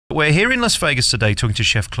We're here in Las Vegas today talking to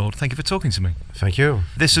Chef Claude. Thank you for talking to me. Thank you.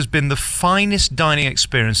 This has been the finest dining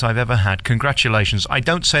experience I've ever had. Congratulations. I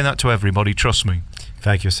don't say that to everybody, trust me.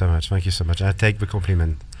 Thank you so much. Thank you so much. I take the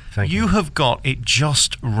compliment. Thank you. You have got it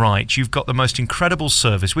just right. You've got the most incredible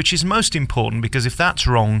service, which is most important, because if that's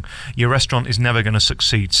wrong, your restaurant is never going to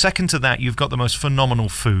succeed. Second to that, you've got the most phenomenal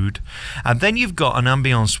food. And then you've got an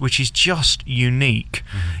ambience which is just unique.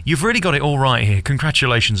 You've really got it all right here.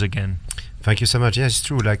 Congratulations again. Thank you so much. Yes, it's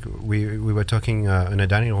true. Like we were talking in a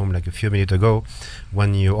dining room like a few minutes ago.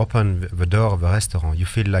 When you open the door of a restaurant, you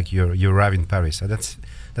feel like you arrive in Paris. So that's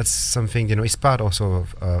something, it's part also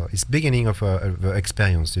of it's beginning of the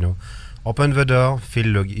experience. Open the door, feel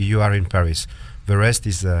like you are in Paris. The rest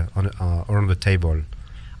is on the table.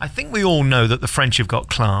 I think we all know that the French have got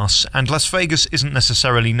class, and Las Vegas isn't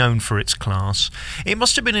necessarily known for its class. It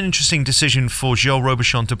must have been an interesting decision for Joël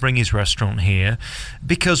Robuchon to bring his restaurant here,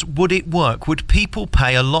 because would it work? Would people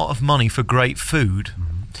pay a lot of money for great food?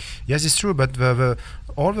 Yes, it's true, but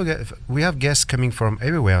we have guests coming from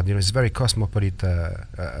everywhere. It's a very cosmopolitan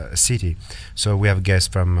city. So we have guests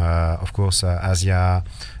from, of course, Asia,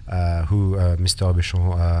 who Mr.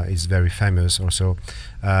 Robuchon is very famous also.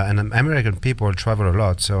 And American people travel a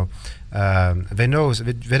lot, so they know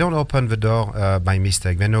they don't open the door by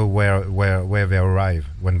mistake. They know where they arrive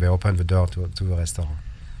when they open the door to the restaurant.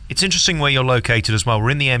 It's interesting where you're located as well. We're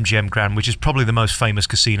in the MGM Grand, which is probably the most famous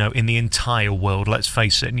casino in the entire world, let's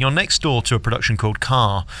face it. And you're next door to a production called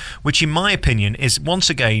Car, which in my opinion is, once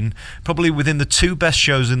again, probably within the two best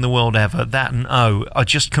shows in the world ever. That and O are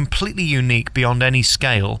just completely unique beyond any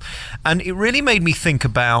scale. And it really made me think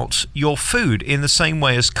about your food in the same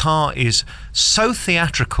way as Car is so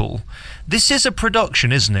theatrical. This is a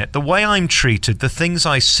production, isn't it? The way I'm treated, the things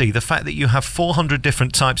I see, the fact that you have 400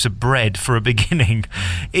 different types of bread for a beginning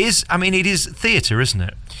is, it is theatre, isn't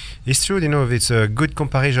it? It's true, it's a good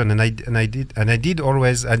comparison, and I did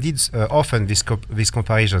often this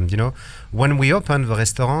comparison. When we open the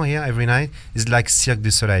restaurant here every night, it's like Cirque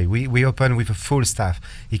du Soleil. We open with a full staff.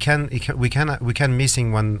 We can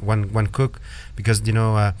missing one cook, because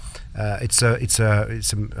it's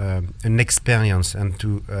an experience, and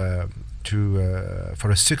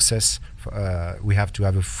for a success, we have to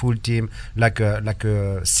have a full team, like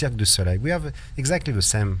a Cirque du Soleil. We have exactly the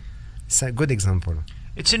same good example.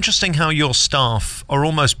 It's interesting how your staff are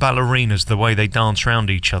almost ballerinas, the way they dance around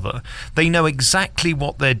each other. They know exactly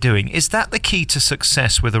what they're doing. Is that the key to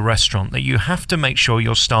success with a restaurant, that you have to make sure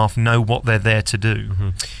your staff know what they're there to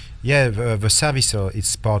do? Yeah, the service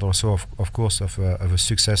is part also of course of the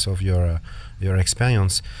success of your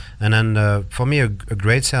experience. And then for me, a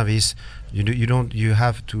great service, you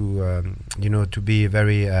have to to be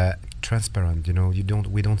very transparent.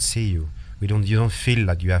 We don't see you. You don't feel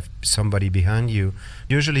that you have somebody behind you.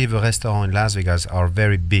 Usually the restaurants in Las Vegas are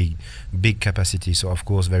very big capacity, so of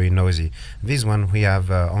course very noisy. This one we have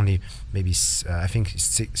only maybe I think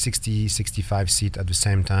 65 seats at the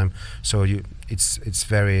same time, so it's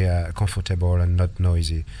very comfortable and not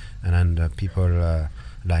noisy, and then people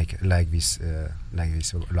like this a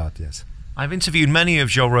lot. Yes. I've interviewed many of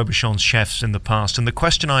Joël Robuchon's chefs in the past, and the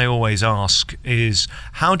question I always ask is,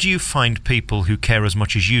 how do you find people who care as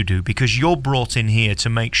much as you do? Because you're brought in here to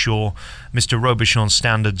make sure Mr. Robuchon's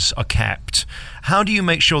standards are kept. How do you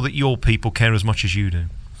make sure that your people care as much as you do?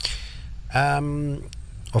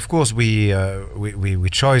 Of course, we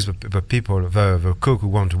choose the people, the cook who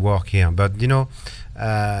want to work here, but they don't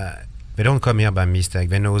come here by mistake.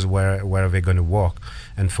 They know where they're going to work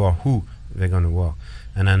and for who they're going to work.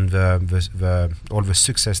 And then all the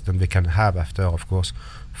success that they can have after, of course,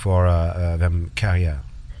 for them career.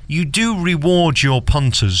 You do reward your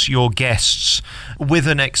punters, your guests, with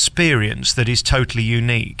an experience that is totally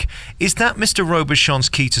unique. Is that Mr. Robuchon's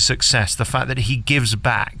key to success, the fact that he gives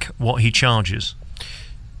back what he charges?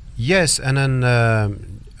 Yes, and then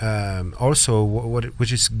also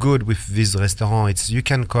which is good with this restaurant, it's you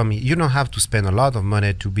can come. You don't have to spend a lot of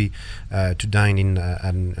money to dine in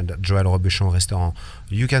a Joël Robuchon restaurant.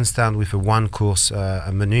 You can start with a one course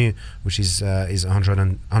menu, which is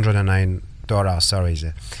 $109. Sorry,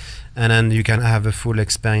 and then you can have a full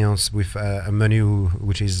experience with a menu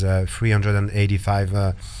which is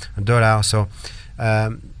 $385. So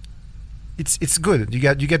it's good. You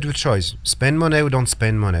get the choice. Spend money or don't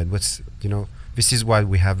spend money. This is why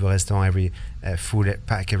we have the restaurant every full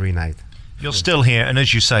pack every night. You're still here, and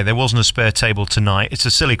as you say, there wasn't a spare table tonight. It's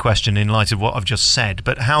a silly question in light of what I've just said,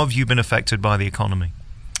 but how have you been affected by the economy?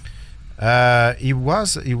 I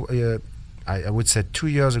would say 2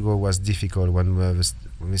 years ago was difficult when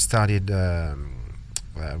we started.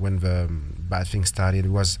 When the bad thing started,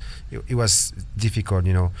 it was difficult,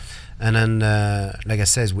 And then, like I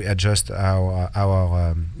said, we adjust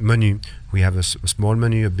our menu. We have a small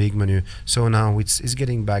menu, a big menu. So now it's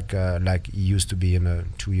getting back like it used to be in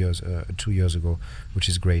 2 years ago, which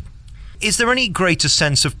is great. Is there any greater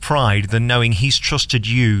sense of pride than knowing he's trusted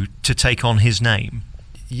you to take on his name?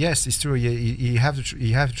 Yes, it's true. You have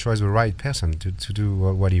to choose the right person to do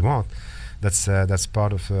what he wants. That's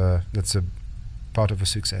part of a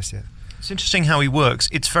success. Yeah. It's interesting how he works.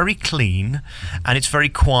 It's very clean, and it's very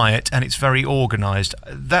quiet, and it's very organised.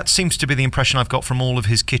 That seems to be the impression I've got from all of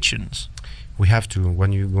his kitchens. We have to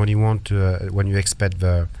when you expect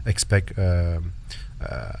a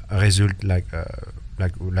result like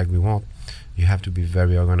we want. You have to be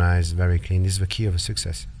very organised, very clean. This is the key of a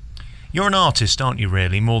success. You're an artist, aren't you,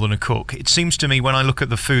 really, more than a cook? It seems to me when I look at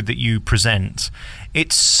the food that you present,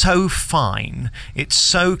 it's so fine, it's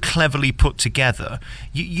so cleverly put together.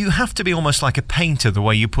 You have to be almost like a painter the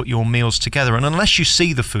way you put your meals together, and unless you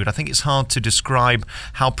see the food, I think it's hard to describe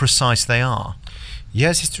how precise they are.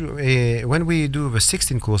 Yes, it's true. When we do the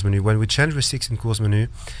 16-course menu, when we change the 16-course menu,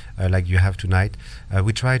 like you have tonight,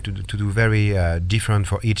 we try to do very different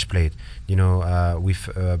for each plate. You know, with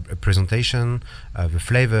a presentation, the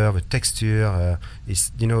flavor, the texture.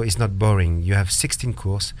 It's not boring. You have 16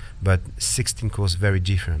 course, but 16 course very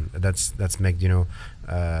different. That's make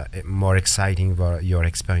more exciting for your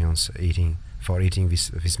experience eating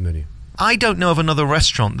this menu. I don't know of another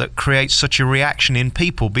restaurant that creates such a reaction in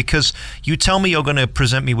people, because you tell me you're going to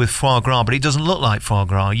present me with foie gras, but it doesn't look like foie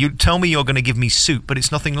gras. You tell me you're going to give me soup, but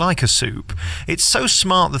it's nothing like a soup. It's so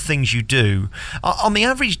smart, the things you do. On the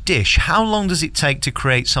average dish, how long does it take to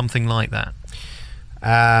create something like that?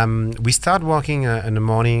 We start working in the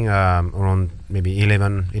morning around maybe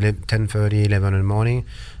 10:30, 11 in the morning,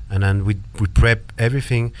 and then we prep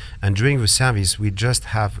everything. And during the service, we just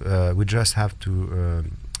have to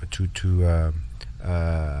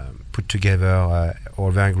put together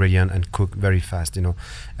all the ingredients and cook very fast, And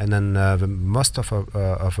then most of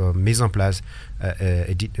our mise en place,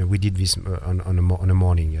 we did this on the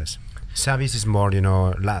morning. Yes, service is more,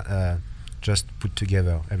 just put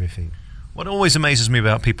together everything. What always amazes me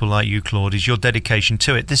about people like you, Claude, is your dedication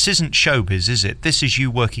to it. This isn't showbiz, is it? This is you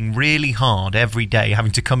working really hard every day,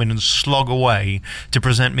 having to come in and slog away to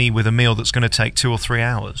present me with a meal that's going to take 2 or 3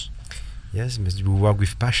 hours. Yes, we work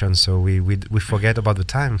with passion, so we forget about the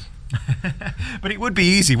time. But it would be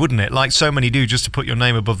easy, wouldn't it? Like so many do, just to put your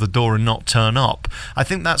name above the door and not turn up. I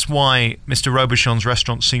think that's why Mr. Robuchon's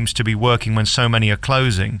restaurant seems to be working when so many are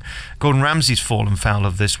closing. Gordon Ramsay's fallen foul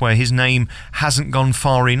of this, where his name hasn't gone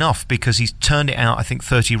far enough because he's turned it out, I think,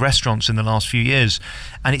 30 restaurants in the last few years,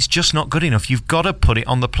 and it's just not good enough. You've got to put it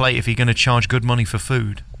on the plate if you're going to charge good money for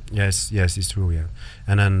food. Yes, it's true, yeah.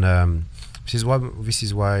 And then this is why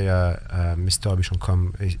Mr. Robuchon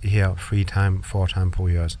come here 4 times per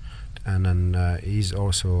year, and then he's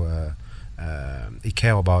also he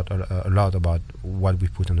care about a lot about what we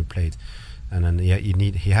put on the plate, and then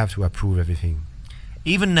he have to approve everything.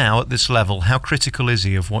 Even now at this level, how critical is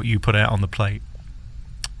he of what you put out on the plate?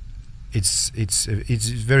 It's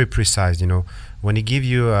very precise, When he give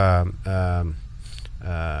you a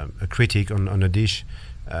critic on a dish,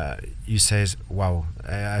 you says, "Wow,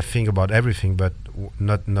 I think about everything, but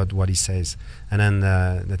not what he says." And then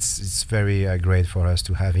it's very great for us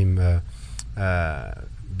to have him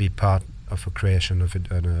be part of a creation of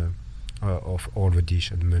all the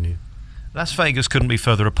dish and menu. Las Vegas couldn't be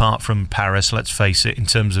further apart from Paris, let's face it, in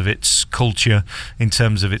terms of its culture, in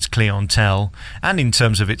terms of its clientele, and in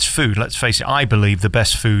terms of its food. Let's face it, I believe the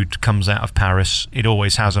best food comes out of Paris. It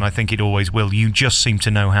always has, and I think it always will. You just seem to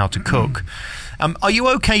know how to cook. Are you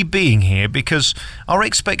okay being here? Because are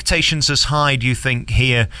expectations as high, do you think,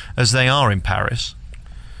 here as they are in Paris?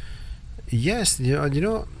 Yes,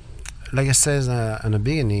 like I said in the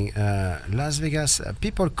beginning, Las Vegas,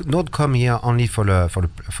 people not come here only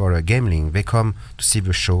for gambling. They come to see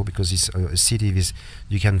the show because it's a city with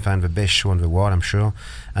you can find the best show in the world, I'm sure.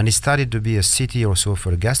 And it started to be a city also for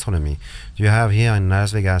the gastronomy. You have here in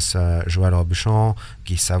Las Vegas Joël Robuchon,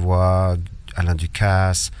 Guy Savoy, Alain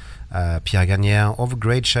Ducasse, Pierre Gagnère, all the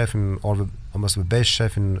great chefs and almost the best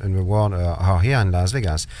chefs in the world are here in Las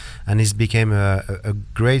Vegas, and it's became a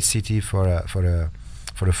great city for the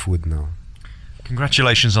food now.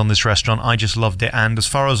 Congratulations on this restaurant. I just loved it, and as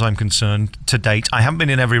far as I'm concerned, to date, I haven't been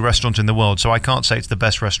in every restaurant in the world, so I can't say it's the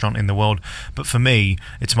best restaurant in the world, but for me,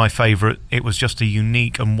 it's my favourite. It was just a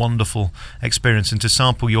unique and wonderful experience, and to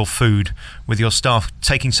sample your food with your staff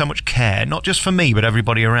taking so much care, not just for me, but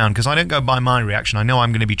everybody around, because I don't go by my reaction. I know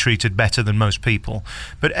I'm going to be treated better than most people,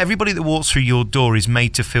 but everybody that walks through your door is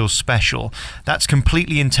made to feel special. That's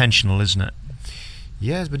completely intentional, isn't it?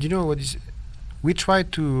 Yes, but you know what is... we try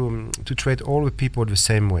to treat all the people the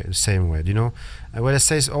same way. You know, what I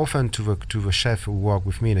say is often to the chef who work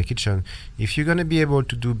with me in the kitchen, if you're gonna be able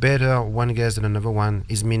to do better one guest than another one,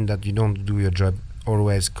 it means that you don't do your job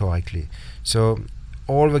always correctly. So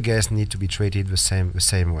all the guests need to be treated the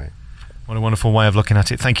same way. What a wonderful way of looking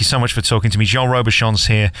at it. Thank you so much for talking to me. Jean Robuchon's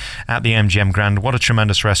here at the MGM Grand. What a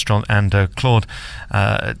tremendous restaurant. And Claude,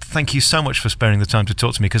 thank you so much for sparing the time to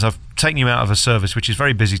talk to me, because I've taken you out of a service which is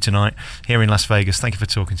very busy tonight here in Las Vegas. Thank you for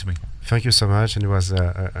talking to me. Thank you so much, and it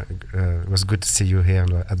was good to see you here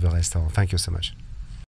at the restaurant. Thank you so much.